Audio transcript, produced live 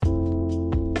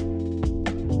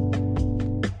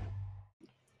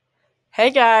Hey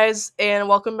guys, and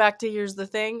welcome back to Here's the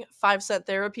Thing, 5 Cent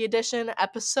Therapy Edition,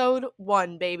 episode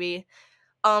 1, baby.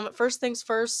 First things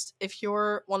first, if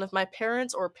you're one of my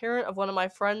parents or a parent of one of my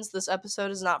friends, this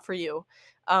episode is not for you.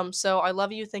 So I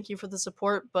love you, thank you for the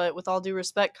support, but with all due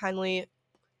respect, kindly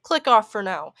click off for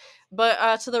now.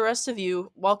 But to the rest of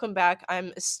you, welcome back.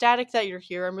 I'm ecstatic that you're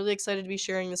here. I'm really excited to be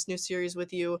sharing this new series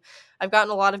with you. I've gotten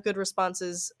a lot of good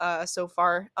responses so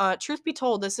far. Truth be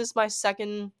told, this is my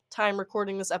second time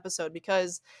recording this episode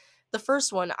because the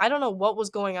first one, I don't know what was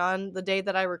going on the day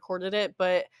that I recorded it,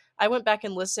 but I went back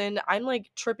and listened. I'm like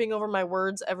tripping over my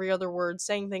words, every other word,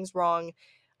 saying things wrong.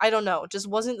 I don't know, just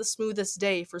wasn't the smoothest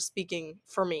day for speaking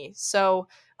for me. So,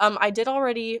 I did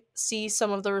already see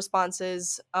some of the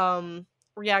responses,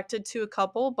 reacted to a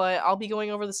couple, but I'll be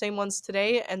going over the same ones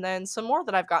today and then some more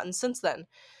that I've gotten since then.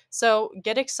 So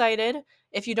get excited.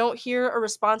 If you don't hear a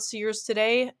response to yours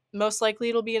today, most likely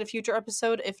it'll be in a future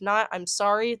episode. If not, I'm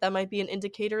sorry. That might be an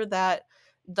indicator that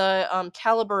the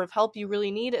caliber of help you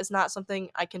really need is not something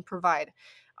I can provide.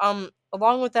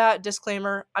 Along with that,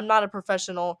 disclaimer, I'm not a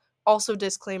professional. Also,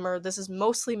 disclaimer, this is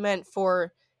mostly meant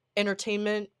for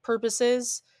entertainment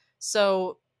purposes.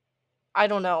 So, I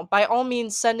don't know. By all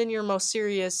means, send in your most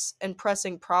serious and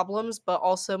pressing problems, but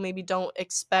also maybe don't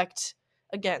expect,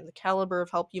 again, the caliber of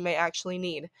help you may actually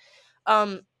need.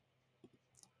 Um,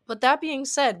 but that being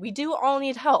said, we do all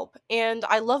need help, and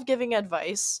I love giving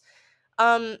advice.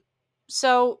 Um,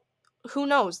 so who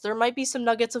knows? There might be some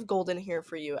nuggets of gold in here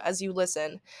for you as you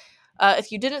listen.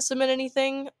 If you didn't submit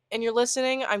anything and you're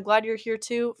listening, I'm glad you're here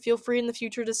too. Feel free in the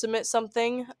future to submit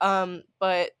something.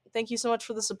 But thank you so much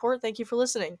for the support. Thank you for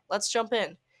listening. Let's jump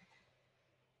in.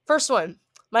 First one.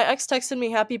 My ex texted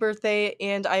me happy birthday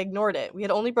and I ignored it. We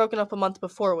had only broken up a month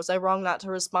before. Was I wrong not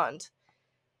to respond?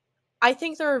 I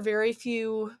think there are very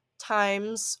few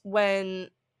times when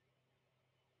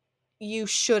you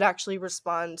should actually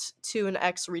respond to an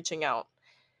ex reaching out.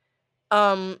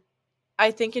 Um, I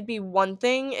think it'd be one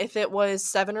thing if it was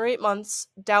 7 or 8 months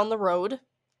down the road,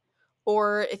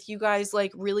 or if you guys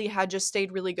like really had just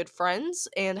stayed really good friends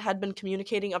and had been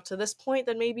communicating up to this point,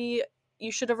 then maybe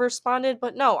you should have responded.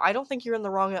 But no, I don't think you're in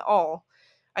the wrong at all.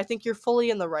 I think you're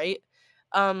fully in the right.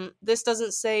 This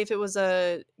doesn't say if it was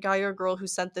a guy or girl who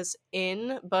sent this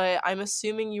in, but I'm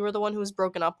assuming you were the one who was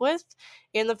broken up with.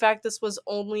 And the fact this was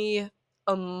only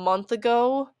a month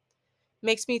ago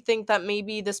makes me think that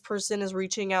maybe this person is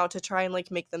reaching out to try and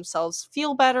like make themselves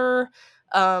feel better.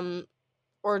 Um,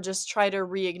 or just try to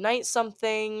reignite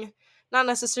something, not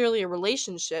necessarily a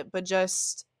relationship, but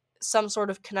just some sort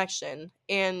of connection.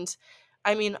 And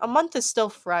I mean, a month is still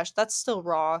fresh. That's still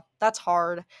raw. That's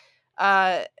hard.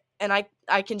 Uh and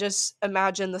I can just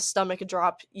imagine the stomach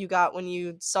drop you got when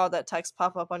you saw that text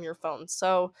pop up on your phone.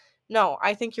 So, no,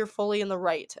 I think you're fully in the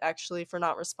right actually for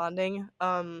not responding.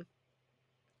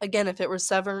 Again, if it were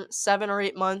 7 or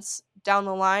 8 months down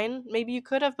the line, maybe you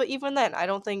could have, but even then, I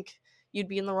don't think you'd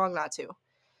be in the wrong not to.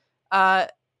 Uh,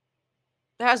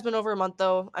 it has been over a month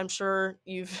though. I'm sure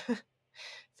you've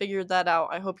figured that out.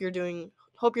 I hope you're doing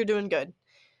good.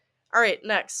 All right,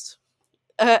 next.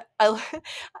 I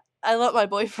I let my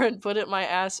boyfriend put it in my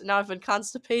ass. Now I've been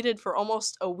constipated for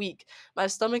almost a week. My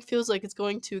stomach feels like it's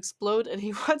going to explode, and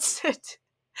he wants to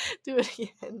do it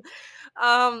again.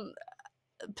 Um,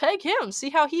 Peg him. See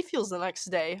how he feels the next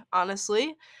day.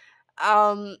 Honestly,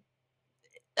 um,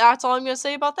 that's all I'm gonna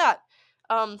say about that.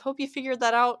 Hope you figured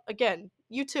that out. Again,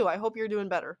 you too. I hope you're doing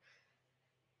better.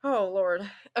 Oh Lord.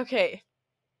 Okay.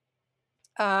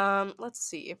 Let's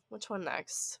see. Which one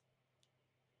next?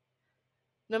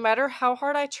 No matter how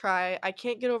hard I try, I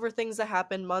can't get over things that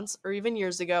happened months or even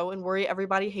years ago and worry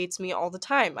everybody hates me all the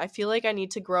time. I feel like I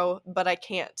need to grow, but I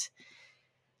can't.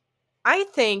 I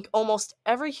think almost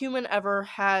every human ever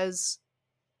has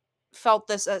felt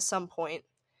this at some point.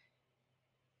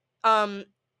 Um,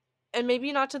 and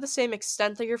maybe not to the same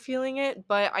extent that you're feeling it,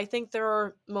 but I think there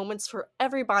are moments for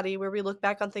everybody where we look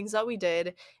back on things that we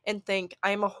did and think, I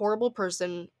am a horrible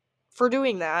person for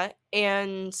doing that,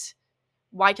 and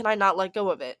why can I not let go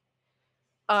of it?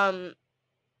 Um,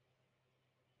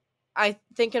 I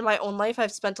think in my own life,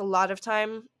 I've spent a lot of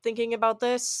time thinking about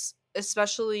this,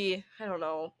 especially, I don't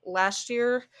know, last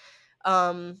year.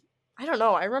 Um, I don't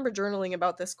know. I remember journaling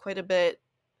about this quite a bit,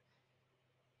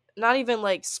 not even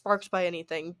like sparked by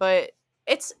anything, but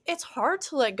it's hard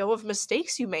to let go of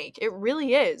mistakes you make. It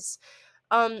really is.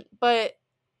 But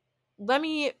let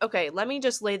me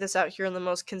just lay this out here in the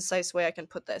most concise way I can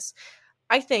put this.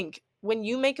 I think when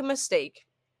you make a mistake,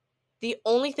 the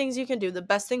only things you can do, the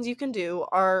best things you can do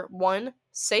are one,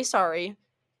 say sorry,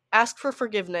 ask for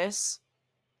forgiveness,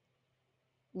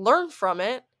 learn from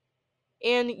it,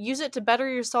 and use it to better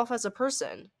yourself as a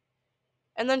person.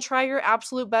 and then try your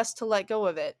absolute best to let go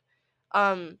of it.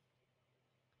 Um,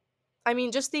 I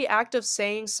mean, just the act of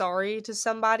saying sorry to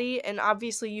somebody, and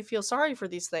obviously you feel sorry for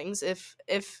these things if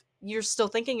you're still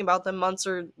thinking about them months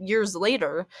or years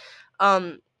later,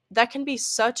 um, that can be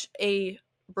such a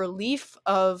relief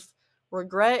of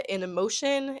regret and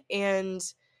emotion. And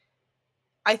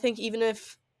I think even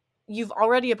if you've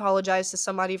already apologized to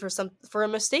somebody for a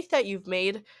mistake that you've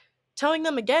made, telling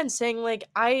them again, saying like,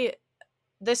 I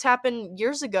this happened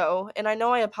years ago and I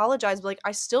know I apologize, but like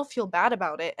I still feel bad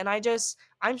about it, and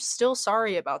I'm still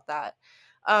sorry about that.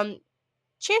 Um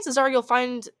Chances are you'll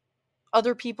find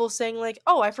other people saying like,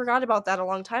 "Oh, I forgot about that a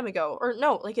long time ago." Or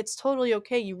no, like it's totally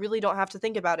okay. You really don't have to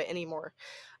think about it anymore.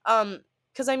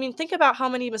 Cuz I mean, think about how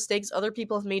many mistakes other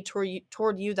people have made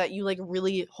toward you that you like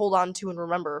really hold on to and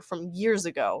remember from years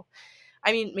ago.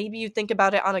 I mean, maybe you think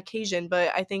about it on occasion,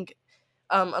 but I think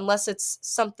unless it's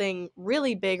something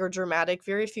really big or dramatic,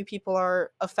 very few people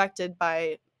are affected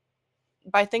by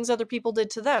things other people did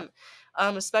to them.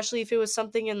 Especially if it was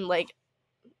something in like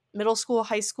middle school,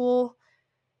 high school.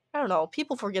 I don't know.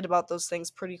 People forget about those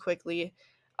things pretty quickly.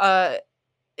 Uh,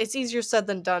 it's easier said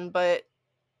than done, but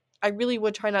I really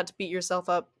would try not to beat yourself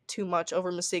up too much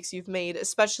over mistakes you've made,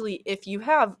 especially if you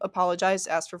have apologized,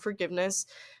 asked for forgiveness,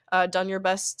 done your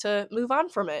best to move on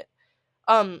from it.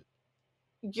 Um,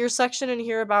 your section in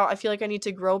here about I feel like I need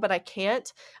to grow but I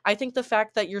can't. I think the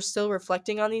fact that you're still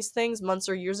reflecting on these things months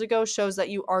or years ago shows that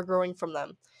you are growing from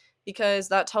them. Because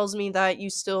that tells me that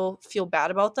you still feel bad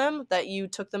about them, that you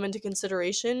took them into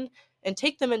consideration and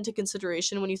take them into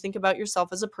consideration when you think about yourself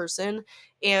as a person,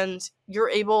 and you're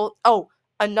able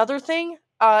another thing,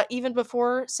 even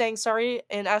before saying sorry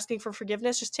and asking for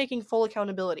forgiveness, just taking full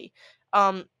accountability.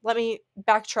 Let me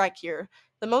backtrack here.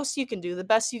 The most you can do, the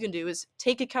best you can do is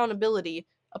take accountability,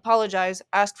 apologize,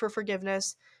 ask for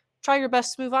forgiveness, try your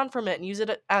best to move on from it and use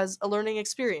it as a learning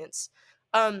experience.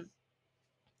 Um,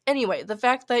 anyway, the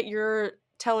fact that you're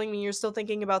telling me you're still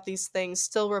thinking about these things,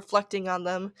 still reflecting on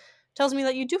them, tells me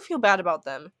that you do feel bad about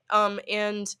them.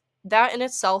 And that in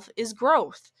itself is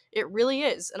growth. It really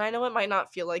is. And I know it might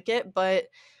not feel like it, but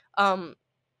um,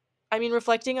 I mean,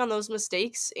 reflecting on those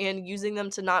mistakes and using them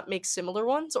to not make similar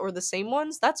ones or the same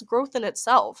ones, that's growth in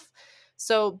itself.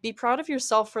 So be proud of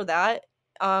yourself for that.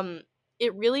 Um,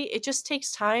 it just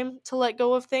takes time to let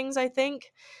go of things, I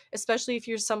think, especially if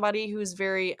you're somebody who's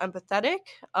very empathetic,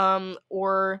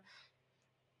 or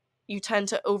you tend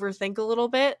to overthink a little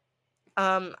bit.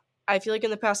 Um, I feel like in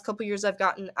the past couple years I've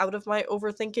gotten out of my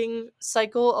overthinking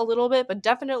cycle a little bit, but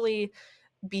definitely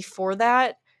before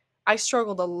that, I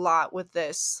struggled a lot with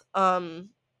this. I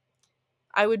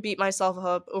would beat myself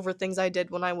up over things I did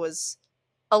when I was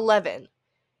 11.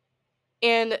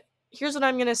 And here's what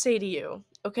I'm going to say to you,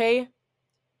 okay?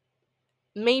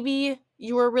 Maybe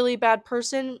you were a really bad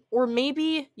person, or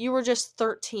maybe you were just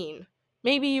 13.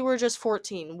 Maybe you were just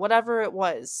 14, whatever it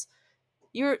was.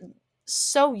 You're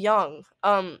so young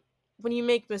when you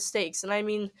make mistakes. And I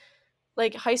mean,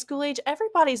 like high school age,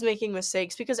 everybody's making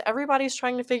mistakes because everybody's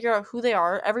trying to figure out who they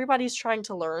are. Everybody's trying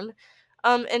to learn.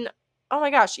 And oh my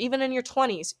gosh, even in your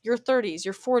 20s, your 30s,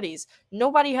 your 40s,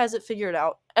 nobody has it figured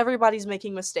out. Everybody's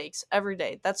making mistakes every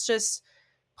day. That's just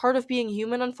part of being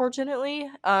human, unfortunately.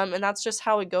 And that's just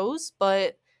how it goes.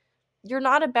 But you're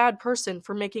not a bad person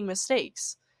for making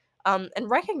mistakes, and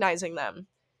recognizing them.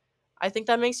 I think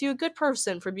that makes you a good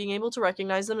person for being able to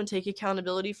recognize them and take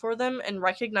accountability for them and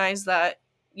recognize that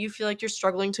you feel like you're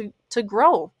struggling to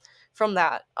grow from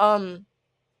that.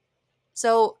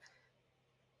 So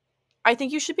I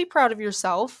think you should be proud of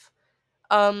yourself.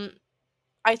 Um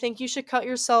I think you should cut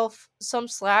yourself some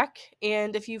slack,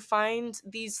 and if you find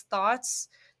these thoughts,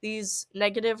 these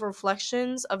negative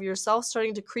reflections of yourself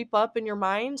starting to creep up in your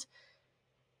mind,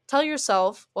 tell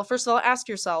yourself, well, first of all, ask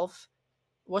yourself,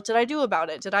 what did I do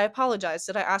about it? Did I apologize?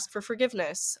 Did I ask for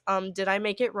forgiveness? Did I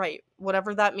make it right?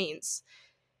 Whatever that means.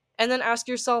 And then ask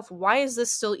yourself, why is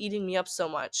this still eating me up so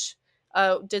much?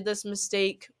 Did this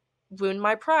mistake wound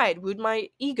my pride, wound my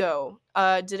ego?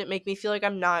 Did it make me feel like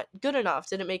I'm not good enough?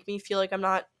 Did it make me feel like I'm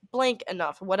not blank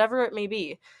enough? Whatever it may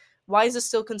be. Why is this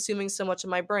still consuming so much of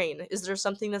my brain? Is there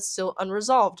something that's still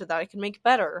unresolved that I can make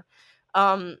better?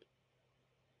 Um,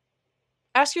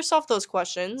 Ask yourself those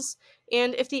questions.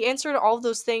 And if the answer to all of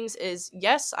those things is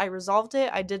yes, I resolved it,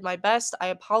 I did my best, I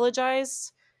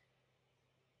apologized,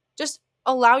 just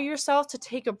allow yourself to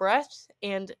take a breath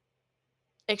and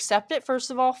accept it. First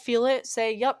of all, feel it,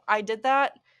 say, yep, I did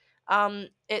that.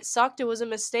 It sucked, it was a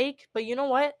mistake, but you know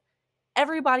what?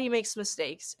 Everybody makes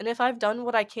mistakes. And if I've done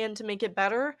what I can to make it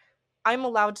better, I'm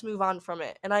allowed to move on from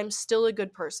it, and I'm still a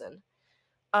good person.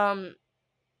 Um,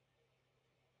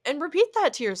 And repeat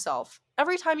that to yourself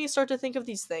every time you start to think of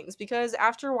these things, because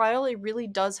after a while it really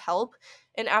does help.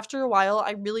 And after a while,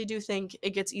 I really do think it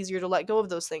gets easier to let go of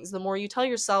those things. The more you tell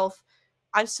yourself,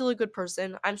 I'm still a good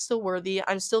person, I'm still worthy,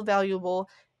 I'm still valuable.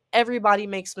 Everybody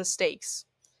makes mistakes.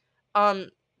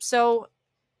 Um so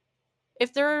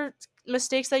if there are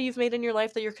mistakes that you've made in your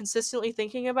life that you're consistently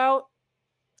thinking about,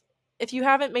 if you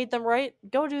haven't made them right,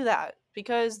 go do that,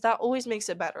 because that always makes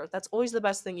it better. That's always the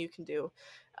best thing you can do.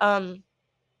 Um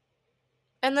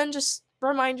and then just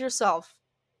remind yourself,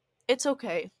 it's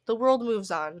okay. The world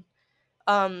moves on.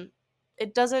 Um,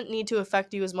 it doesn't need to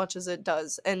affect you as much as it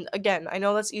does. And again, I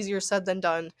know that's easier said than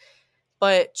done,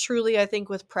 but truly, I think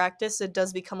with practice, it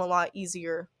does become a lot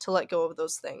easier to let go of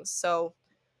those things. So,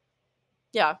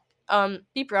 yeah,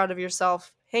 be proud of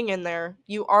yourself. Hang in there.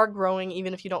 You are growing,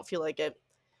 even if you don't feel like it.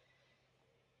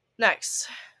 Next,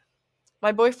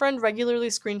 my boyfriend regularly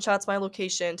screenshots my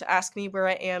location to ask me where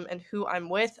I am and who I'm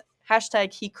with.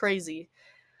 Hashtag he crazy.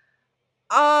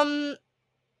 Um,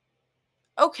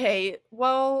 okay,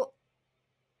 well,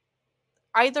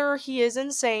 either he is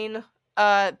insane,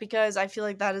 because I feel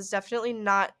like that is definitely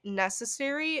not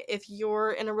necessary if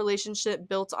you're in a relationship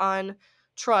built on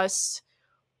trust,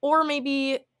 or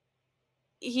maybe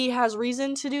he has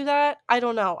reason to do that. I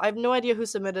don't know. I have no idea who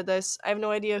submitted this. I have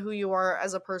no idea who you are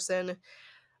as a person.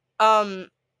 Um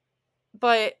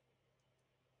but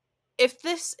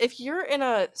if you're in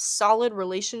a solid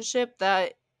relationship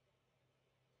that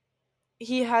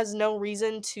he has no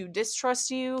reason to distrust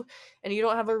you and you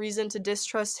don't have a reason to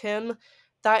distrust him,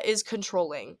 that is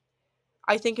controlling.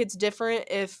 I think it's different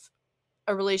if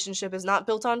a relationship is not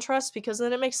built on trust, because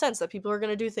then it makes sense that people are going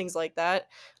to do things like that.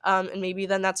 And maybe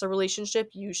then that's a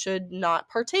relationship you should not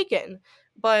partake in.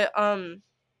 But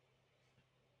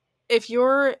if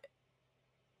you're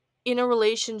in a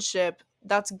relationship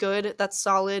that's good, that's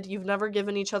solid, you've never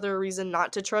given each other a reason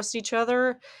not to trust each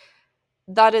other,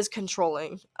 that is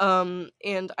controlling.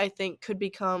 And I think could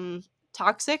become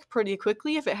toxic pretty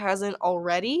quickly if it hasn't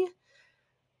already.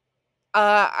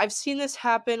 I've seen this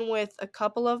happen with a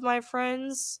couple of my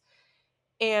friends.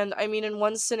 And I mean, in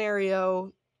one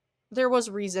scenario, there was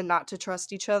reason not to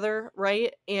trust each other,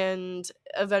 right? And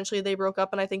eventually they broke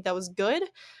up, and I think that was good.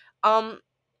 Um,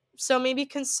 so maybe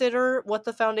consider what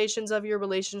the foundations of your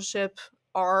relationship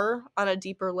are on a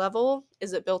deeper level.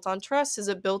 Is it built on trust? Is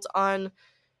it built on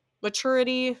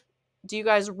maturity? Do you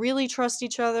guys really trust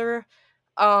each other?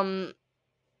 Um,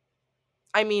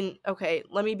 I mean, okay,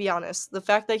 let me be honest. The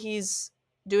fact that he's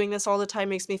doing this all the time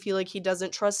makes me feel like he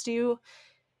doesn't trust you.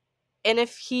 And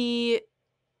if he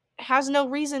has no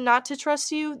reason not to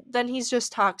trust you, then he's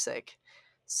just toxic.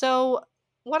 So,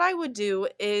 what I would do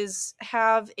is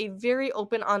have a very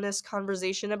open, honest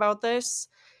conversation about this.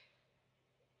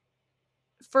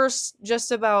 First,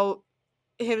 just about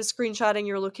him screenshotting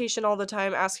your location all the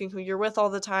time, asking who you're with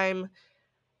all the time,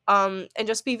 and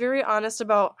just be very honest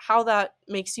about how that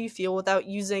makes you feel without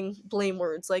using blame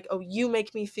words like, oh, you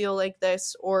make me feel like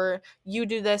this, or you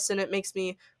do this and it makes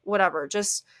me whatever.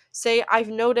 Just say, I've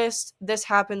noticed this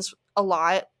happens a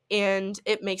lot and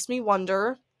it makes me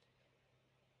wonder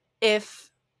if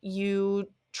you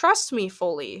trust me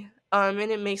fully. And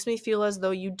it makes me feel as though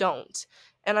you don't.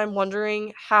 And I'm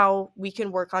wondering how we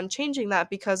can work on changing that,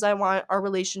 because I want our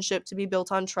relationship to be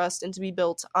built on trust and to be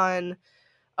built on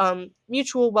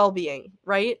mutual well-being,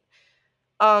 right?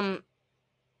 Um,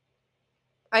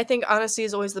 I think honesty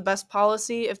is always the best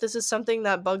policy. If this is something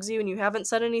that bugs you and you haven't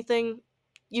said anything,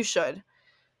 you should.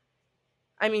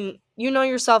 I mean, you know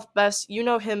yourself best, you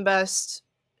know him best,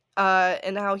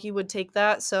 and how he would take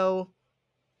that, so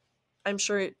I'm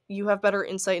sure you have better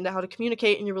insight into how to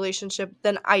communicate in your relationship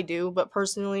than I do, but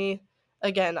personally,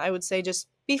 again, I would say just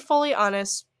be fully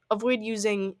honest, avoid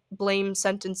using blame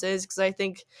sentences, because I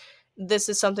think this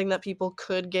is something that people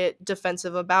could get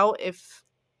defensive about if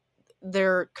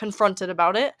they're confronted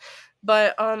about it.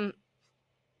 But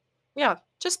yeah,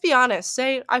 just be honest.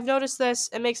 Say, I've noticed this,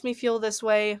 it makes me feel this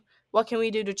way. What can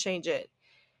we do to change it?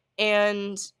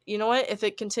 And you know what? If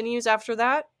it continues after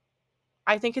that,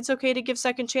 I think it's okay to give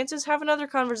second chances, have another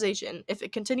conversation. If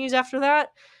it continues after that,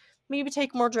 maybe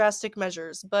take more drastic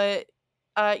measures. But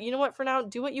you know what? For now,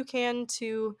 do what you can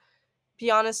to be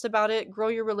honest about it, grow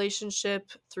your relationship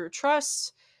through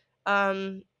trust,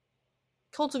 um,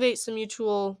 cultivate some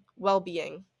mutual well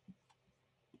being.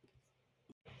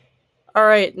 All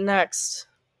right, next.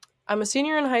 I'm a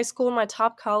senior in high school and my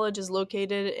top college is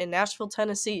located in Nashville,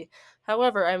 Tennessee.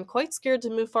 However, I am quite scared to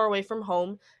move far away from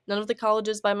home. None of the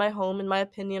colleges by my home, in my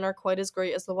opinion, are quite as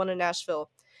great as the one in Nashville.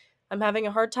 I'm having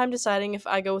a hard time deciding if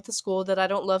I go with a school that I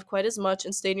don't love quite as much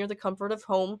and stay near the comfort of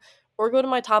home, or go to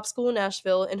my top school in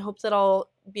Nashville and hope that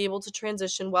I'll be able to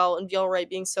transition well and be all right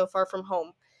being so far from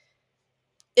home.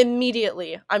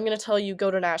 Immediately, I'm going to tell you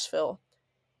go to Nashville.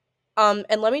 And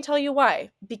let me tell you why.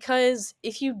 Because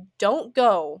if you don't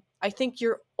go, I think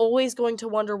you're always going to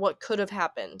wonder what could have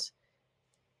happened.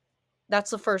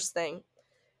 That's the first thing.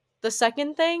 The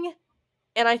second thing,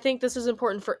 and I think this is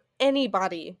important for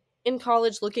anybody in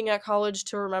college looking at college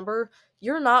to remember,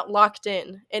 you're not locked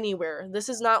in anywhere. This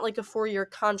is not like a 4-year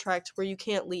contract where you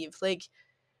can't leave. Like,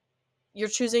 you're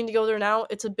choosing to go there now.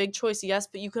 It's a big choice, yes,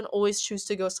 but you can always choose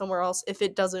to go somewhere else if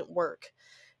it doesn't work.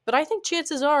 But I think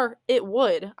chances are it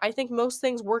would. I think most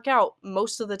things work out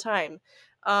most of the time.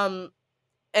 Um,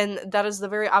 and that is the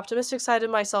very optimistic side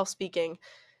of myself speaking.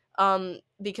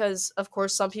 Because, of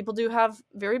course, some people do have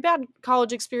very bad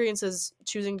college experiences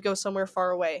choosing to go somewhere far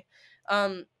away.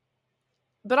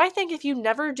 But I think if you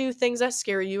never do things that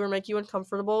scare you or make you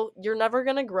uncomfortable, you're never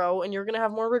going to grow and you're going to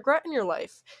have more regret in your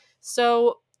life.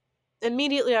 So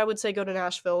immediately I would say go to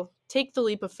Nashville, take the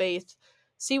leap of faith,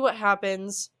 see what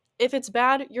happens. If it's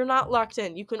bad, you're not locked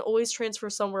in. You can always transfer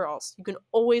somewhere else. You can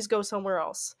always go somewhere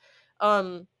else.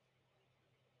 But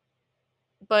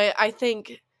I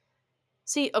think,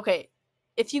 see, okay,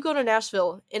 if you go to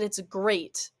Nashville and it's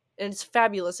great and it's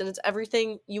fabulous and it's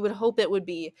everything you would hope it would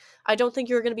be, I don't think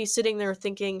you're going to be sitting there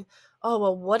thinking, oh,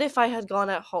 well, what if I had gone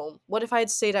at home? What if I had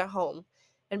stayed at home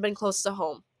and been close to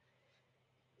home?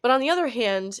 But on the other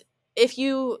hand, if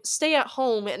you stay at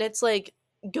home and it's like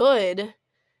good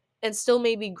and still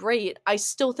maybe great, I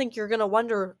still think you're gonna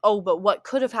wonder, oh, but what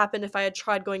could have happened if I had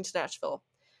tried going to Nashville?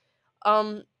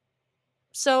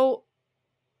 So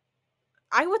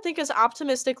I would think as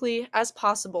optimistically as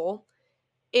possible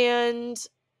and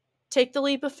take the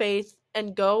leap of faith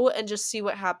and go and just see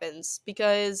what happens,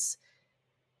 because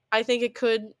I think it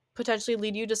could potentially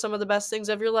lead you to some of the best things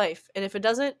of your life. And if it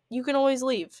doesn't, you can always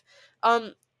leave.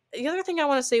 The other thing I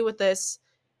want to say with this,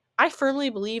 I firmly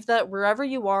believe that wherever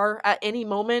you are at any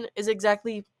moment is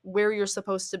exactly where you're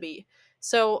supposed to be.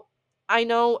 So I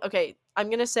know, okay, I'm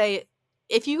going to say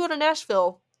if you go to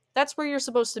Nashville, that's where you're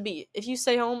supposed to be. If you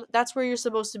stay home, that's where you're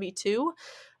supposed to be too.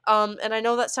 And I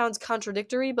know that sounds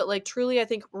contradictory, but like truly, I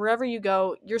think wherever you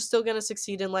go, you're still going to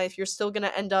succeed in life. You're still going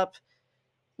to end up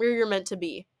where you're meant to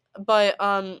be. But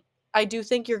I do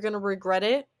think you're going to regret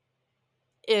it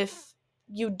if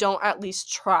you don't at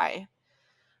least try.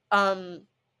 And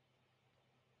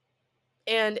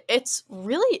it's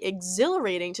really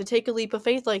exhilarating to take a leap of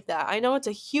faith like that. I know it's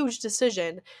a huge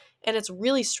decision and it's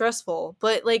really stressful,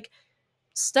 but like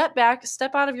step back,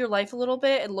 step out of your life a little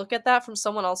bit and look at that from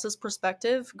someone else's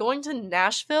perspective. Going to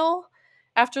Nashville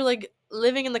after like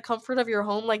living in the comfort of your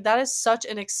home, like that is such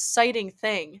an exciting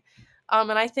thing.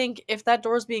 And I think if that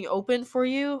door is being opened for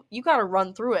you, you got to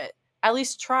run through it. At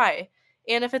least try.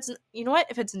 And if it's, you know what,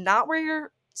 if it's not where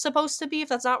you're supposed to be, if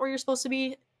that's not where you're supposed to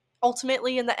be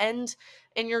ultimately in the end,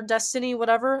 in your destiny,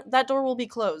 whatever, that door will be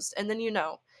closed and then you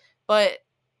know. But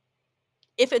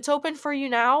if it's open for you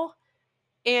now,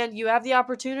 and you have the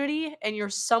opportunity and you're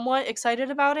somewhat excited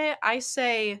about it, I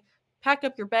say pack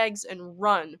up your bags and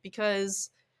run, because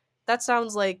that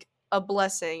sounds like a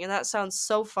blessing and that sounds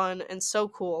so fun and so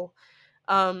cool.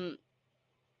 Um,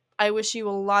 I wish you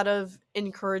a lot of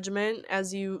encouragement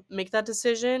as you make that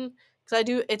decision,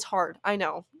 because it's hard. I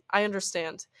know. I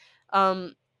understand.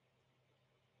 Um,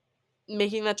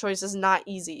 Making that choice is not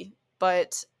easy,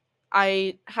 but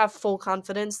I have full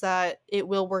confidence that it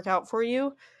will work out for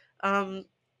you. Um,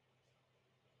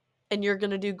 and you're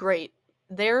going to do great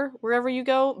there wherever you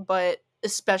go, but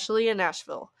especially in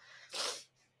Nashville.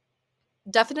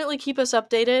 Definitely keep us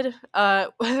updated.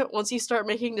 Once you start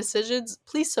making decisions,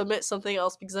 please submit something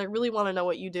else, because I really want to know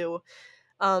what you do.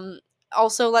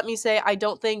 Also, let me say, I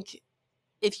don't think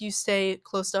if you stay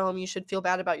close to home, you should feel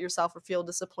bad about yourself or feel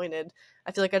disappointed.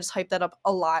 I feel like I just hyped that up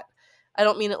a lot. I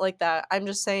don't mean it like that. I'm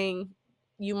just saying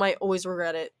you might always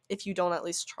regret it if you don't at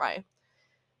least try.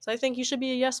 So I think you should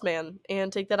be a yes man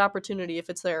and take that opportunity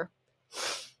if it's there.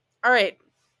 All right.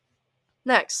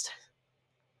 Next.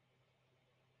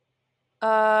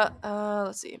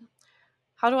 Let's see.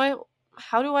 How do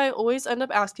I always end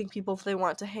up asking people if they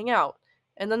want to hang out?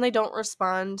 And then they don't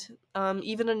respond.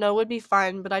 Even a no would be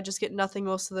fine, but I just get nothing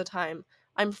most of the time.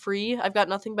 I'm free. I've got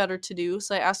nothing better to do,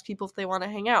 so I ask people if they want to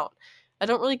hang out. I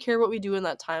don't really care what we do in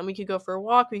that time. We could go for a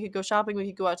walk, we could go shopping, we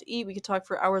could go out to eat, we could talk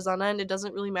for hours on end. It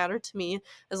doesn't really matter to me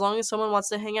as long as someone wants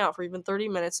to hang out for even 30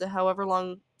 minutes, however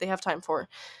long they have time for.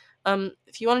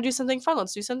 If you want to do something fun,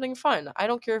 let's do something fun. I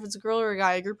don't care if it's a girl or a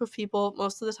guy, a group of people.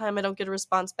 Most of the time I don't get a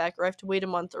response back, or I have to wait a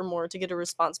month or more to get a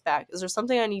response back. Is there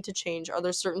something I need to change? Are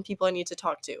there certain people I need to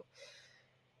talk to?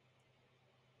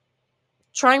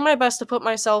 Trying my best to put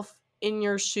myself in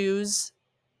your shoes,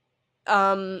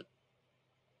 and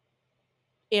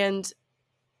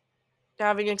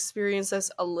having experienced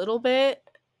this a little bit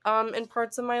in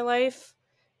parts of my life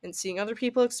and seeing other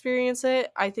people experience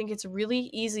it, I think it's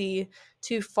really easy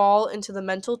to fall into the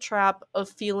mental trap of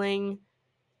feeling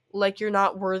like you're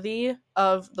not worthy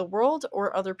of the world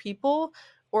or other people,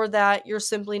 or that you're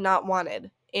simply not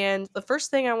wanted. And the first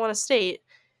thing I want to state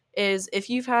is, if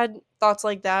you've had thoughts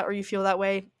like that or you feel that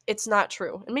way, it's not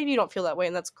true. And maybe you don't feel that way,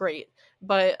 and that's great.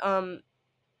 But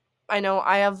I know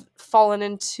I have fallen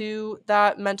into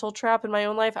that mental trap in my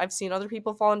own life. I've seen other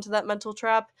people fall into that mental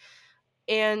trap.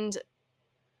 And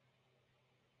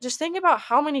just think about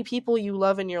how many people you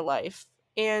love in your life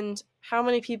and how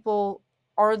many people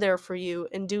are there for you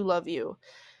and do love you.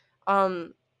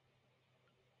 Um,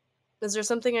 is there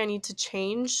something I need to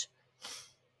change?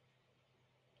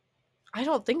 I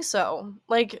don't think so.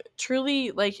 Like,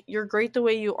 truly, like, you're great the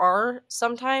way you are.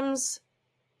 Sometimes,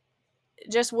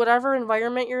 just whatever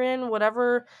environment you're in,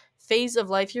 whatever phase of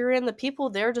life you're in, the people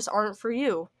there just aren't for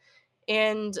you.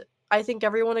 And I think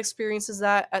everyone experiences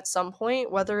that at some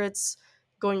point, whether it's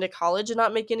going to college and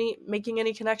not making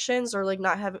any connections, or like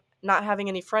not having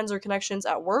any friends or connections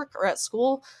at work or at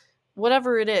school,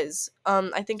 whatever it is.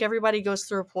 I think everybody goes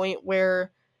through a point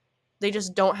where they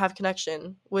just don't have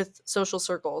connection with social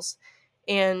circles.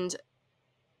 And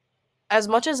as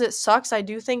much as it sucks, I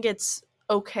do think it's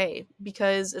okay,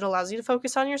 because it allows you to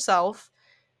focus on yourself.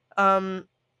 Um,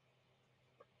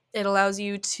 it allows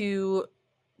you to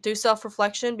do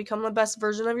self-reflection, become the best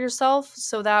version of yourself,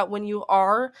 so that when you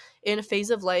are in a phase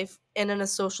of life and in a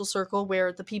social circle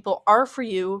where the people are for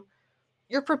you,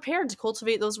 you're prepared to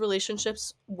cultivate those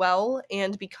relationships well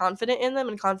and be confident in them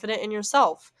and confident in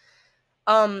yourself.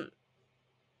 Um,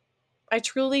 I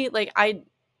truly, like, I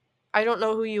don't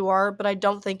know who you are, but I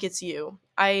don't think it's you.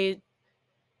 I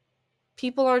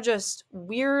People are just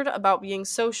weird about being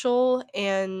social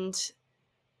and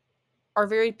are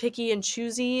very picky and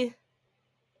choosy,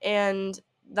 and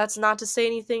that's not to say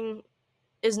anything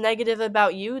is negative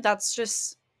about you. That's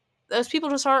just, those people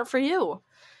just aren't for you.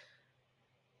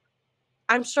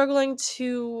 I'm struggling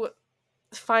to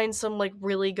find some like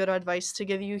really good advice to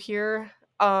give you here,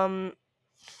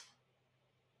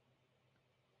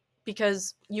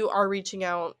 because you are reaching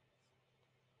out.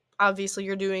 Obviously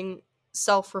you're doing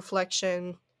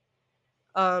self-reflection.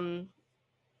 um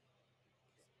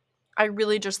I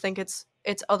really just think it's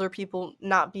other people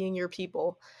not being your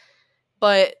people.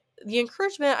 But the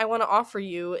encouragement I want to offer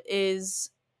you is,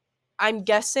 I'm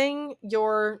guessing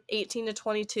you're 18 to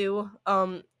 22.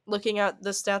 Looking at the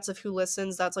stats of who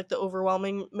listens, that's like the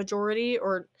overwhelming majority,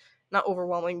 or not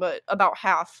overwhelming, but about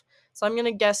half. So I'm going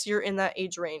to guess you're in that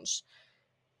age range.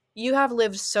 You have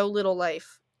lived so little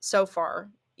life so far.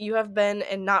 You have been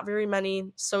in not very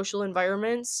many social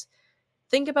environments.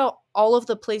 Think about all of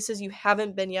the places you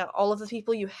haven't been yet, all of the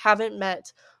people you haven't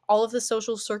met, all of the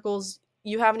social circles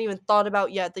you haven't even thought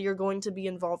about yet that you're going to be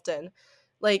involved in.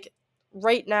 Like,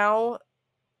 right now,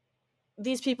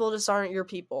 these people just aren't your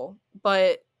people,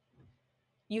 but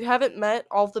you haven't met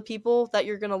all of the people that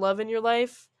you're going to love in your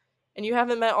life, and you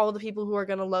haven't met all of the people who are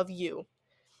going to love you.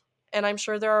 And I'm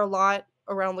sure there are a lot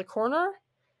around the corner,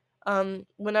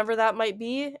 whenever that might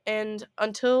be. And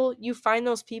until you find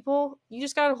those people, you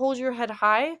just got to hold your head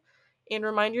high and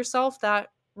remind yourself that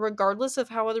regardless of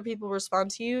how other people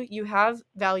respond to you, you have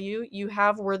value, you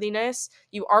have worthiness,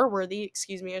 you are worthy,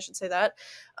 excuse me, I should say that.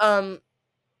 Um,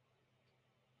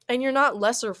 and you're not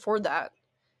lesser for that.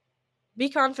 Be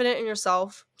confident in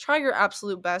yourself. Try your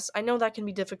absolute best. I know that can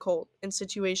be difficult in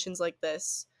situations like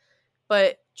this,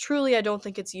 but truly, I don't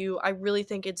think it's you. I really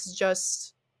think it's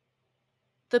just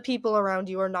the people around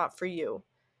you are not for you.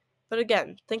 But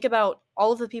again, think about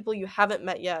all of the people you haven't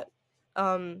met yet,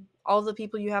 all of the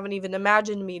people you haven't even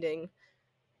imagined meeting,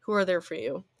 who are there for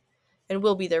you and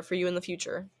will be there for you in the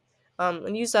future.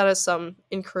 And use that as some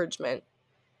encouragement.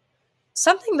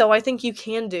 Something, though, I think you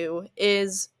can do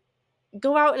is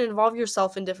go out and involve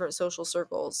yourself in different social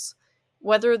circles,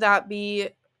 whether that be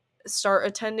start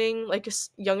attending like a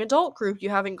young adult group you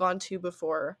haven't gone to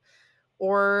before,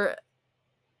 or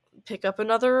pick up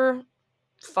another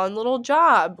fun little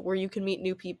job where you can meet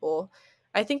new people.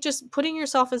 I think just putting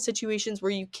yourself in situations where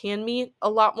you can meet a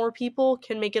lot more people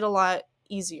can make it a lot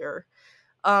easier.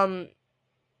 Um,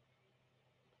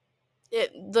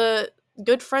 the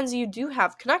good friends you do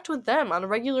have, connect with them on a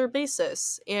regular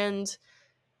basis and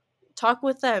talk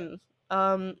with them.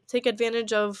 Take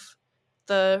advantage of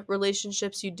the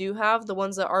relationships you do have, the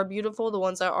ones that are beautiful, the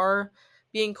ones that are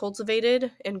being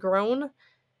cultivated and grown.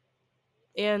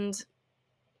 And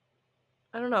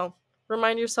I don't know,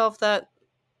 remind yourself that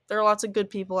there are lots of good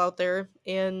people out there,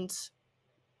 and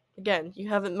again, you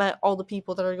haven't met all the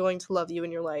people that are going to love you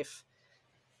in your life.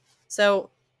 So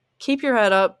keep your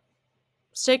head up,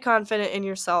 stay confident in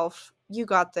yourself. You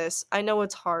got this. I know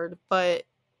it's hard, but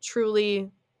truly,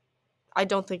 I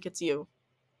don't think it's you.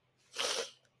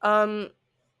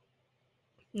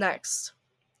 Next.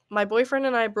 My boyfriend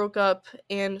and I broke up,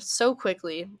 and so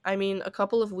quickly, I mean a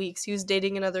couple of weeks, he was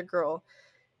dating another girl.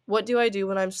 What do I do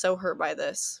when I'm so hurt by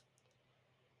this?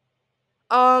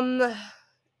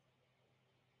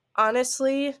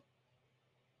 Honestly,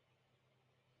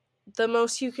 the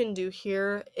most you can do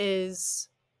here is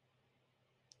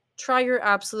try your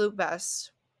absolute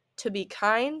best to be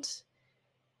kind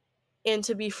and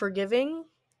to be forgiving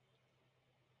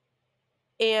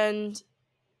and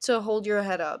to hold your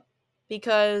head up,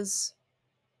 because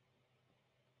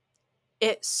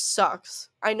it sucks.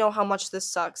 I know how much this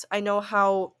sucks. I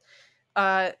know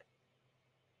uh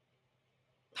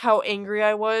how angry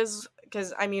I was,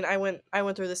 because I mean I went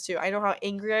through this too. I know how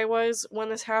angry I was when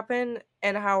this happened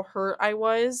and how hurt I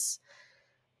was.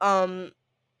 I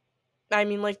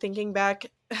mean, like, thinking back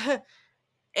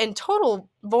and total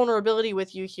vulnerability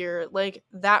with you here, like,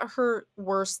 that hurt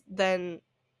worse than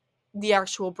the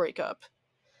actual breakup.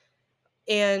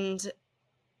 And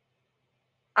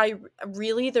I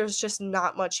really, there's just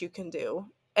not much you can do.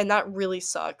 And that really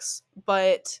sucks.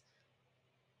 But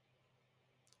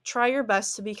try your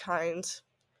best to be kind.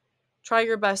 Try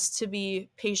your best to be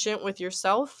patient with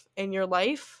yourself and your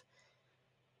life.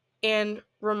 And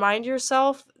remind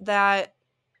yourself that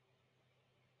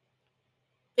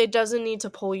it doesn't need to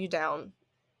pull you down.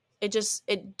 It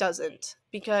doesn't.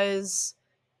 Because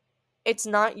it's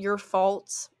not your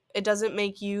fault. It doesn't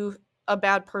make you a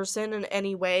bad person in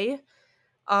any way.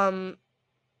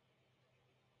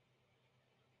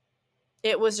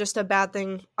 It was just a bad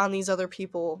thing on these other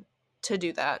people to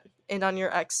do that, and on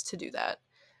your ex to do that,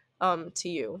 to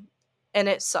you. And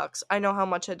it sucks. I know how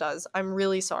much it does. I'm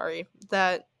really sorry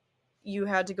that you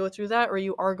had to go through that, or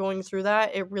you are going through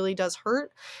that. It really does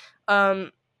hurt.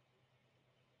 I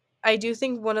do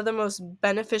think one of the most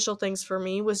beneficial things for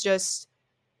me was just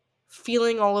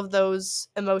feeling all of those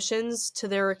emotions to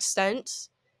their extent,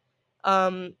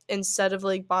 instead of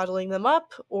like bottling them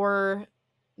up or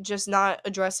just not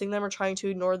addressing them or trying to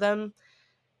ignore them.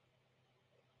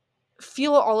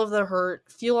 Feel all of the hurt,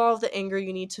 feel all of the anger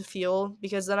you need to feel,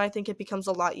 because then I think it becomes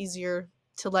a lot easier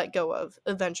to let go of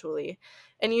eventually.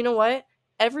 And you know what?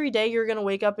 Every day you're going to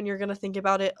wake up and you're going to think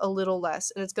about it a little less,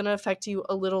 and it's going to affect you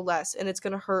a little less, and it's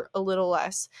going to hurt a little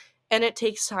less. And it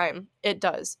takes time. It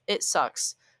does. It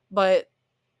sucks. But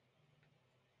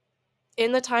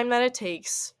in the time that it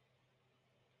takes,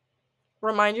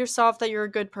 remind yourself that you're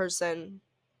a good person.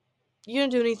 You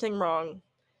didn't do anything wrong.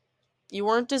 You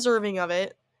weren't deserving of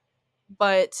it,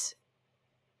 but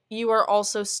you are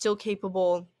also still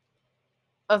capable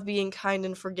of being kind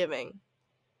and forgiving.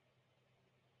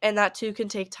 And that too can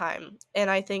take time. And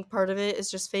I think part of it is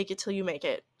just fake it till you make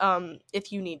it,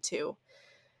 if you need to.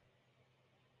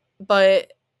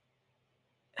 But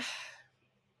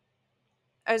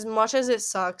as much as it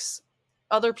sucks,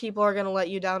 other people are going to let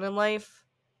you down in life.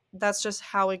 That's just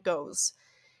how it goes.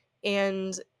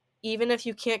 And even if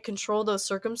you can't control those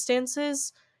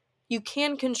circumstances, you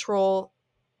can control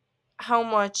how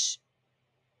much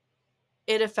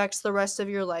it affects the rest of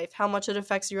your life, how much it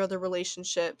affects your other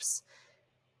relationships,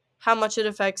 how much it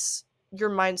affects your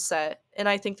mindset. And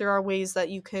I think there are ways that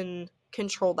you can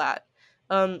control that.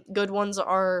 Good ones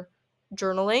are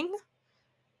journaling,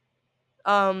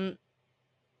 um,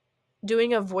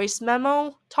 doing a voice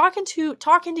memo, talking to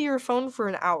your phone for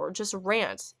an hour, just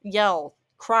rant, yell,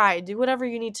 cry, do whatever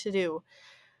you need to do.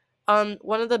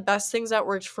 One of the best things that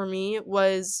worked for me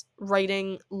was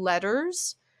writing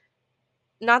letters.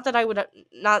 Not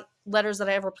letters that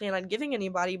I ever plan on giving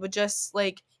anybody, but just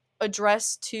like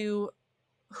addressed to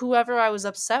whoever I was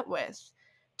upset with,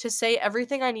 to say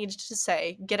everything I needed to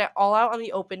say, get it all out on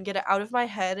the open, get it out of my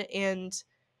head and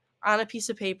on a piece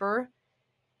of paper.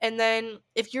 And then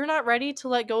if you're not ready to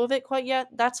let go of it quite yet,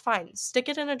 that's fine. Stick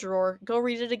it in a drawer, go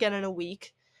read it again in a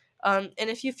week. And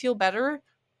if you feel better,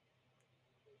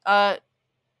 rip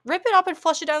it up and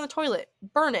flush it down the toilet.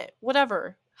 Burn it,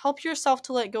 whatever. Help yourself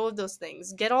to let go of those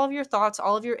things. Get all of your thoughts,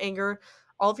 all of your anger,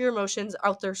 all of your emotions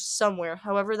out there somewhere,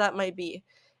 however that might be.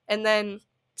 And then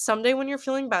someday when you're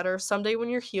feeling better, someday when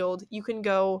you're healed, you can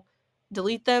go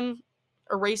delete them,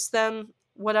 erase them,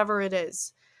 whatever it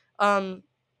is.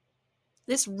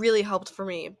 This really helped for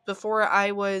me before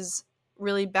I was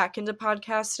really back into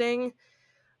podcasting.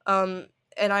 And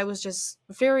I was just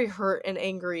very hurt and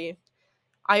angry.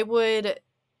 I would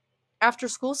after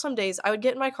school some days, I would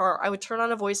get in my car, I would turn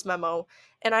on a voice memo,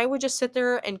 and I would just sit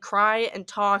there and cry and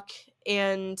talk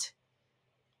and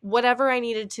whatever I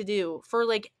needed to do for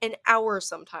like an hour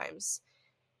sometimes.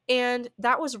 And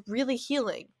that was really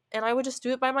healing. And I would just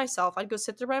do it by myself. I'd go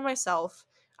sit there by myself.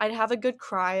 I'd have a good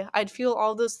cry. I'd feel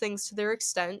all those things to their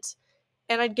extent,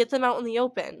 and I'd get them out in the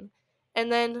open.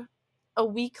 And then a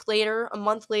week later, a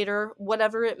month later,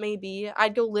 whatever it may be,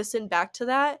 I'd go listen back to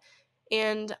that,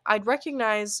 and I'd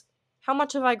recognize how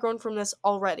much have I grown from this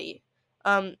already?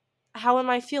 Um, how am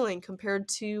I feeling compared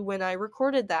to when I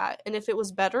recorded that? And if it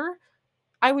was better,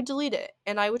 I would delete it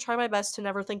and I would try my best to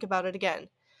never think about it again.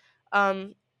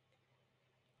 Um,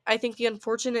 I think the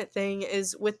unfortunate thing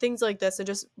is with things like this and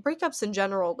just breakups in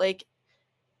general, like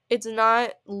it's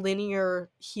not linear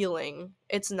healing.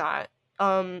 It's not.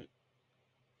 Um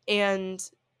and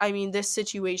I mean this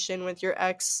situation with your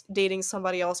ex dating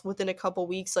somebody else within a couple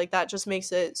weeks, like that just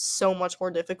makes it so much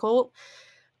more difficult.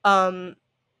 Um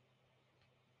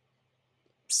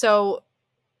so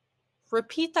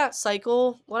repeat that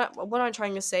cycle. What I'm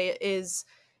trying to say is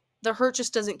the hurt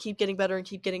just doesn't keep getting better and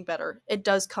keep getting better. It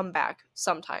does come back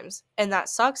sometimes, and that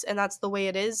sucks, and that's the way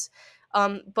it is.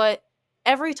 But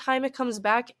every time it comes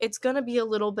back, it's gonna be a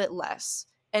little bit less,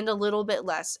 and a little bit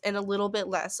less, and a little bit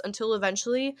less, until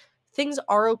eventually things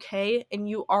are okay and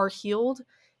you are healed,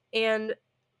 and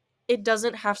it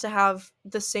doesn't have to have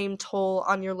the same toll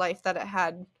on your life that it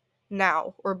had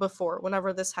now or before,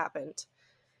 whenever this happened.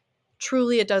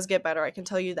 Truly, it does get better, I can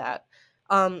tell you that.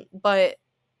 But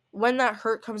when that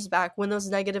hurt comes back, when those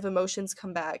negative emotions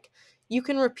come back, you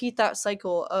can repeat that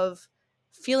cycle of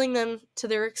feeling them to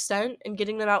their extent and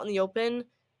getting them out in the open,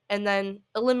 and then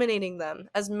eliminating them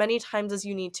as many times as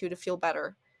you need to feel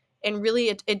better. And really,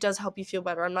 it does help you feel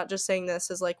better. I'm not just saying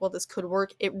this as like, well, this could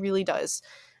work. It really does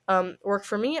work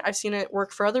for me. I've seen it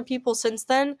work for other people since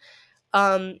then.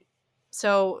 Um,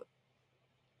 so,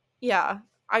 yeah,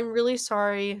 I'm really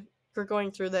sorry for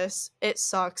going through this. It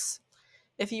sucks.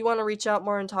 If you want to reach out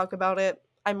more and talk about it,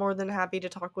 I'm more than happy to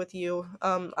talk with you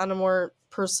on a more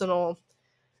personal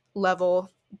level.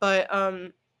 But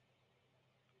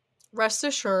rest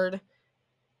assured,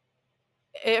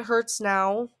 it hurts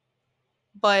now,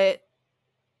 but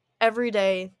every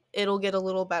day it'll get a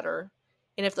little better.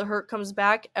 And if the hurt comes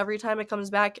back, every time it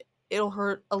comes back, it'll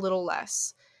hurt a little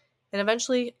less. And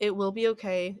eventually it will be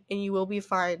okay and you will be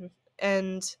fine.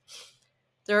 And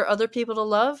there are other people to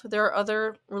love, there are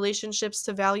other relationships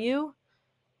to value.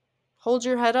 Hold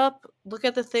your head up, look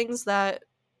at the things that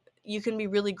you can be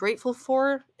really grateful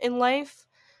for in life.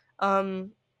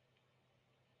 Um,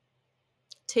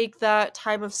 take that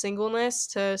time of singleness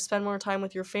to spend more time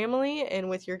with your family and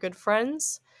with your good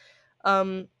friends.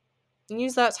 Um, and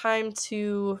use that time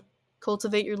to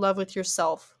cultivate your love with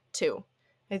yourself too.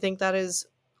 I think that is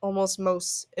almost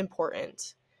most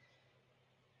important.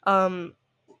 Um,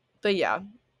 but yeah,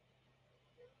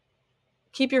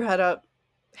 keep your head up.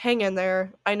 Hang in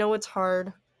there. I know it's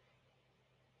hard.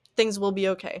 Things will be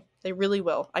okay. They really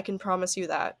will. I can promise you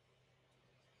that.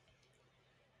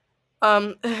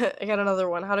 I got another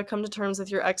one. How to come to terms with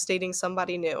your ex dating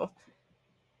somebody new.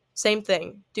 Same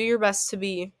thing. Do your best to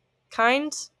be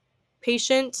kind,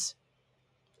 patient,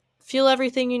 feel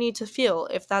everything you need to feel.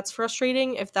 If that's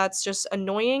frustrating, if that's just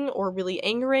annoying or really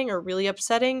angering or really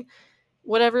upsetting,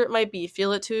 whatever it might be,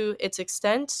 feel it to its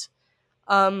extent.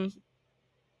 Um,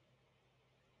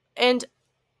 and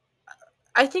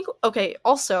I think, okay,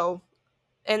 also,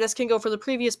 and this can go for the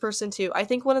previous person too, I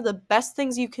think one of the best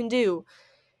things you can do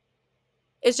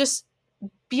is just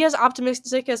be as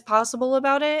optimistic as possible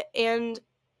about it and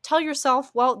tell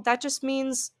yourself, well, that just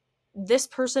means this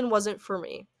person wasn't for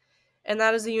me. And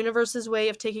that is the universe's way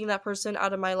of taking that person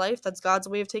out of my life. That's God's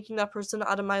way of taking that person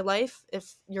out of my life.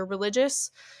 If you're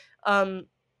religious, um,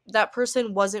 that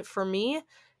person wasn't for me,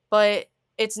 but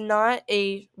it's not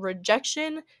a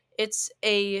rejection. It's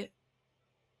a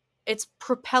it's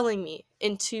propelling me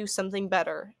into something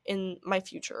better in my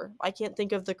future. I can't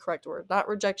think of the correct word. Not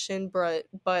rejection,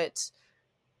 but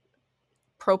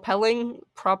propelling.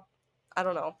 I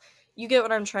don't know. You get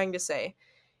what I'm trying to say.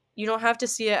 You don't have to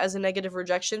see it as a negative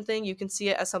rejection thing. You can see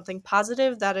it as something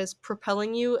positive that is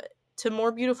propelling you to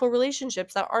more beautiful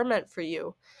relationships that are meant for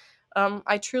you.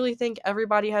 I truly think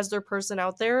everybody has their person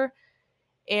out there,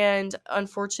 and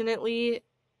unfortunately,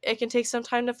 it can take some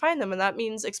time to find them, and that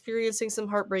means experiencing some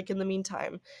heartbreak in the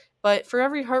meantime. But for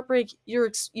every heartbreak you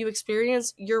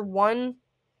experience, you're one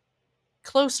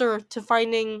closer to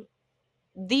finding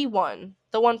the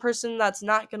one person that's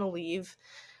not going to leave,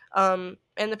 and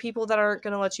the people that aren't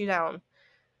going to let you down.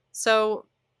 So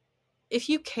if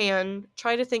you can,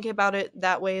 try to think about it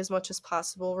that way as much as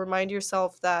possible. Remind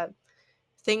yourself that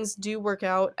things do work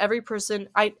out. Every person,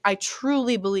 I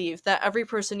truly believe that every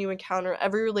person you encounter,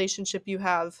 every relationship you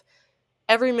have,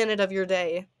 every minute of your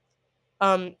day,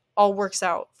 all works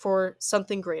out for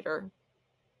something greater.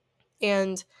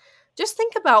 And just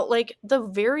think about like the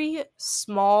very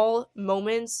small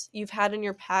moments you've had in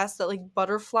your past that like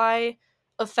butterfly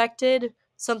affected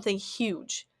something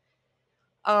huge.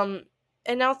 Um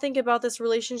and now think about this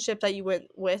relationship that you went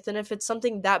with, and if it's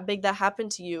something that big that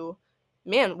happened to you,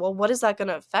 man, well, what is that going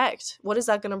to affect? What is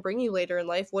that going to bring you later in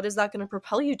life? What is that going to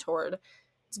propel you toward?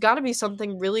 It's got to be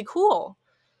something really cool.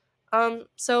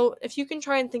 So if you can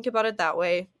try and think about it that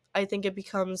way, I think it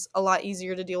becomes a lot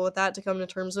easier to deal with that, to come to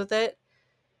terms with it.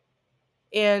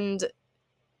 And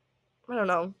I don't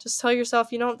know, just tell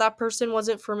yourself, that person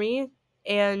wasn't for me,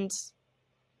 and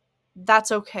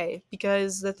that's okay,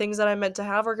 because the things that I'm meant to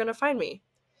have are going to find me.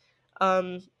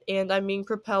 And I'm being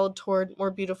propelled toward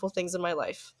more beautiful things in my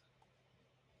life.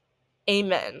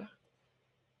 Amen.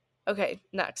 Okay,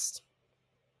 next.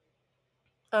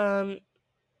 Um,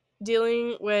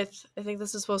 I think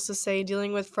this is supposed to say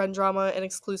dealing with friend drama and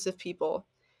exclusive people.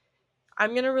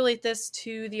 I'm going to relate this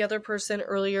to the other person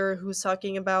earlier who was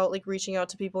talking about like reaching out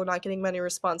to people and not getting many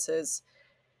responses.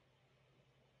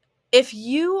 If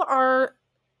you are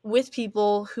with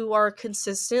people who are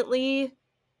consistently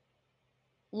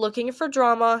looking for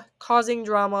drama, causing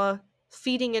drama,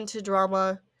 feeding into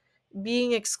drama,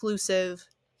 being exclusive,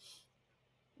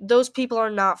 those people are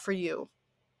not for you.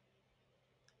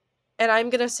 And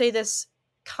I'm going to say this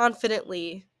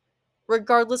confidently,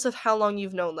 regardless of how long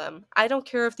you've known them. I don't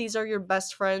care if these are your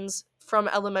best friends from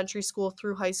elementary school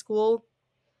through high school.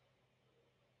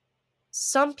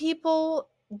 Some people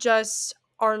just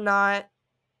are not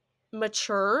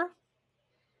mature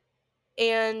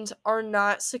and are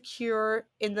not secure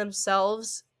in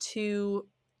themselves to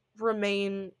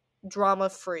remain drama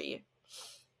free.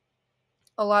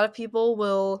 A lot of people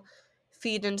will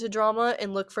feed into drama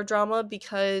and look for drama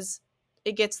because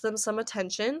it gets them some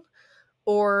attention,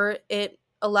 or it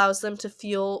allows them to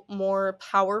feel more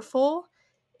powerful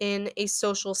in a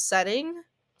social setting,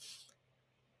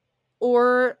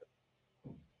 or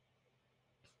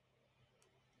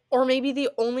maybe the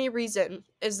only reason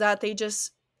is that they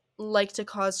just like to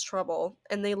cause trouble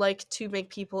and they like to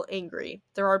make people angry.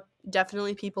 There are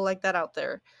definitely people like that out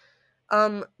there.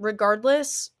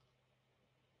 Regardless,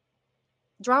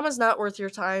 drama's not worth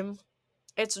your time.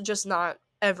 It's just not,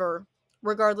 ever.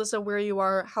 Regardless of where you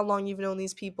are, how long you've known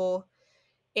these people.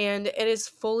 And it is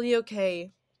fully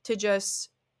okay to just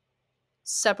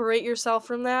separate yourself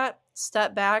from that,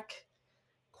 step back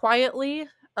quietly,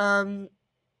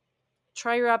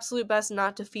 try your absolute best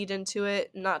not to feed into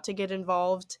it, not to get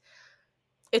involved.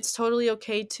 It's totally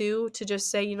okay too to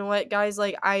just say, you know what, guys,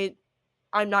 like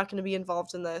I'm not going to be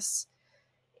involved in this,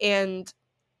 and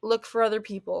look for other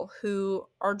people who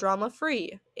are drama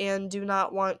free and do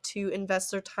not want to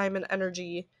invest their time and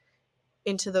energy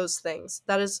into those things.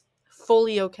 That is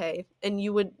fully okay. And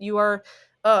you are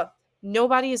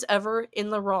nobody is ever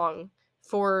in the wrong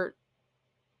for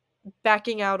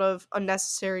backing out of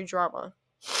unnecessary drama.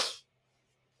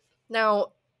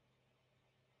 Now,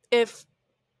 if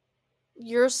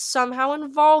you're somehow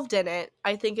involved in it,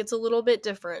 I think it's a little bit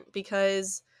different,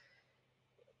 because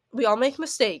we all make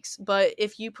mistakes, but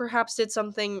if you perhaps did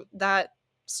something that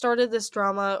started this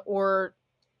drama or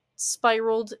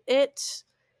spiraled it,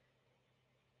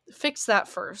 fix that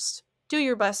first. Do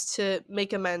your best to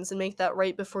make amends and make that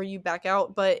right before you back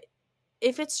out. But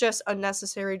if it's just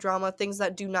unnecessary drama, things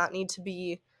that do not need to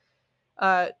be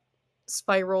uh,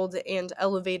 spiraled and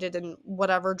elevated and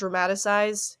whatever,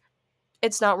 dramatized,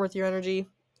 it's not worth your energy.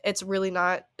 It's really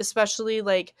not. Especially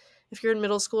like if you're in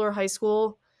middle school or high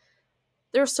school,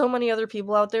 there are so many other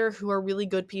people out there who are really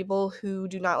good people who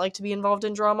do not like to be involved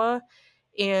in drama,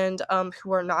 and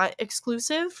who are not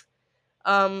exclusive.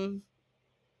 Um,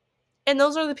 and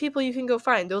those are the people you can go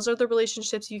find. Those are the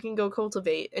relationships you can go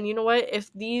cultivate. And you know what?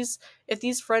 If these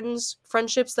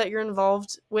friendships that you're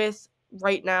involved with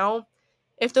right now,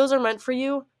 if those are meant for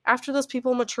you, after those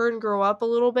people mature and grow up a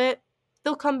little bit,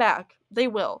 they'll come back. They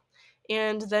will.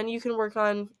 And then you can work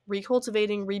on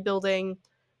recultivating, rebuilding,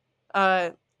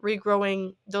 uh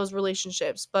regrowing those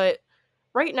relationships. But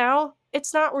right now,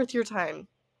 it's not worth your time.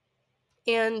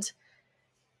 And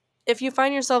if you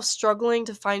find yourself struggling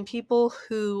to find people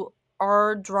who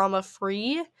are drama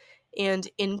free and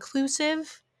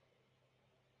inclusive,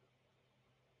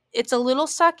 it's a little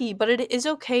sucky, but it is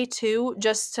okay too,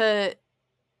 just to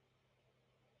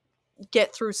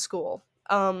get through school.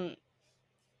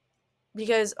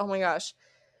 Because oh my gosh,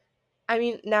 I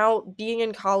mean, now being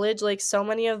in college, like so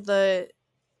many of the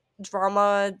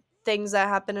drama things that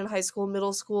happen in high school,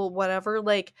 middle school, whatever,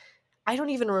 like, I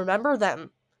don't even remember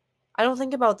them. I don't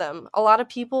think about them. A lot of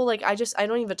people, like, I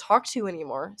don't even talk to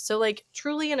anymore. So, like,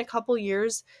 truly in a couple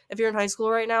years, if you're in high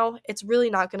school right now, it's really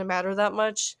not going to matter that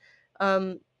much.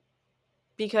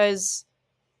 Because,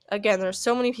 again, there's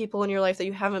so many people in your life that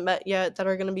you haven't met yet that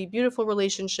are going to be beautiful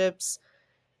relationships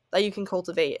that you can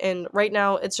cultivate. And right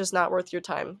now, it's just not worth your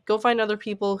time. Go find other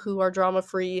people who are drama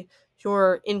free, who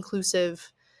are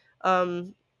inclusive.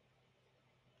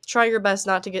 Try your best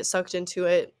not to get sucked into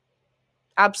it.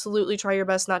 Absolutely try your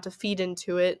best not to feed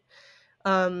into it.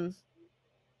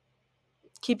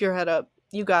 Keep your head up.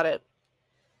 You got it.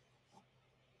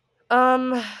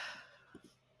 I'm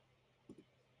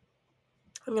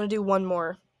gonna do one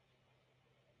more.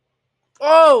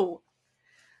 Oh!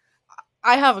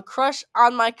 I have a crush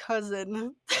on my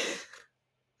cousin.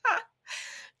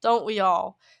 Don't we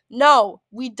all? No,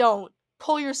 we don't.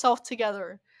 Pull yourself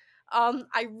together.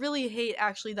 I really hate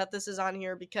actually that this is on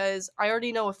here because I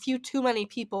already know a few too many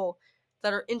people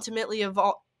that are intimately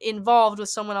involved with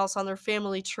someone else on their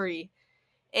family tree.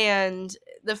 And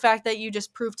the fact that you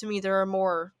just proved to me there are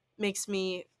more makes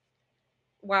me,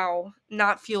 wow,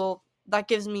 not feel, that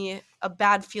gives me a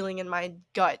bad feeling in my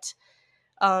gut.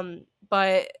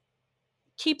 But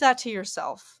keep that to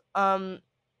yourself. Don't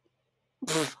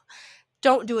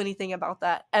do anything about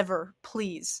that ever,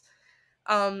 please.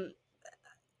 Um,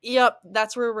 yep,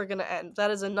 that's where we're gonna end. That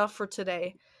is enough for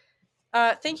today.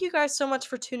 Thank you guys so much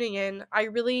for tuning in.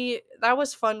 That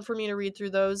was fun for me to read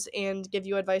through those and give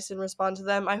you advice and respond to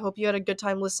them. I hope you had a good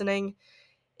time listening.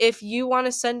 If you want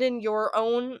to send in your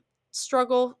own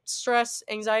struggle, stress,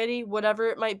 anxiety, whatever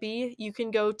it might be, you can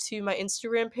go to my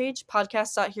Instagram page,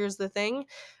 podcast.here's the thing.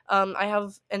 I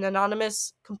have an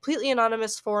completely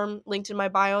anonymous form linked in my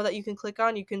bio that you can click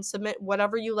on. You can submit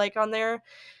whatever you like on there.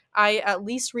 I at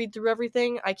least read through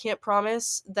everything. I can't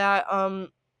promise that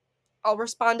I'll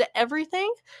respond to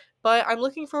everything, but I'm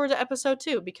looking forward to episode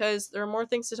 2 because there are more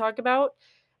things to talk about.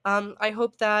 I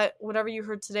hope that whatever you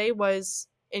heard today was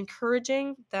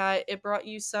encouraging, that it brought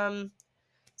you some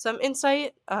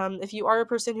insight. If you are a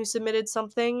person who submitted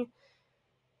something,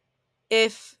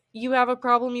 if you have a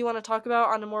problem you want to talk about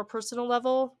on a more personal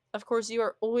level, of course you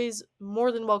are always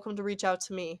more than welcome to reach out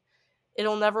to me.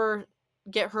 It'll never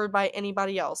get heard by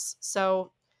anybody else.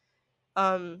 So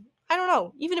I don't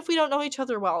know, even if we don't know each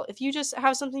other well, if you just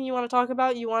have something you want to talk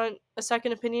about, you want a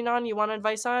second opinion on, you want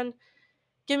advice on,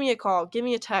 give me a call, give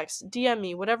me a text, DM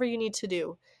me, whatever you need to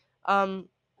do. I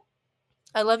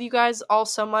love you guys all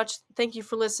so much. Thank you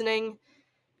for listening.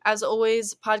 As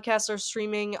always, podcasts are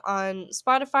streaming on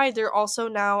Spotify. They're also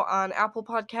now on Apple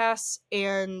Podcasts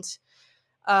and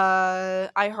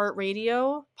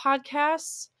iHeartRadio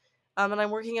podcasts. And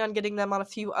I'm working on getting them on a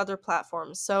few other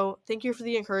platforms. So thank you for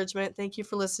the encouragement. Thank you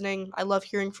for listening. I love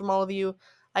hearing from all of you.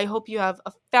 I hope you have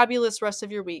a fabulous rest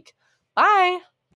of your week. Bye!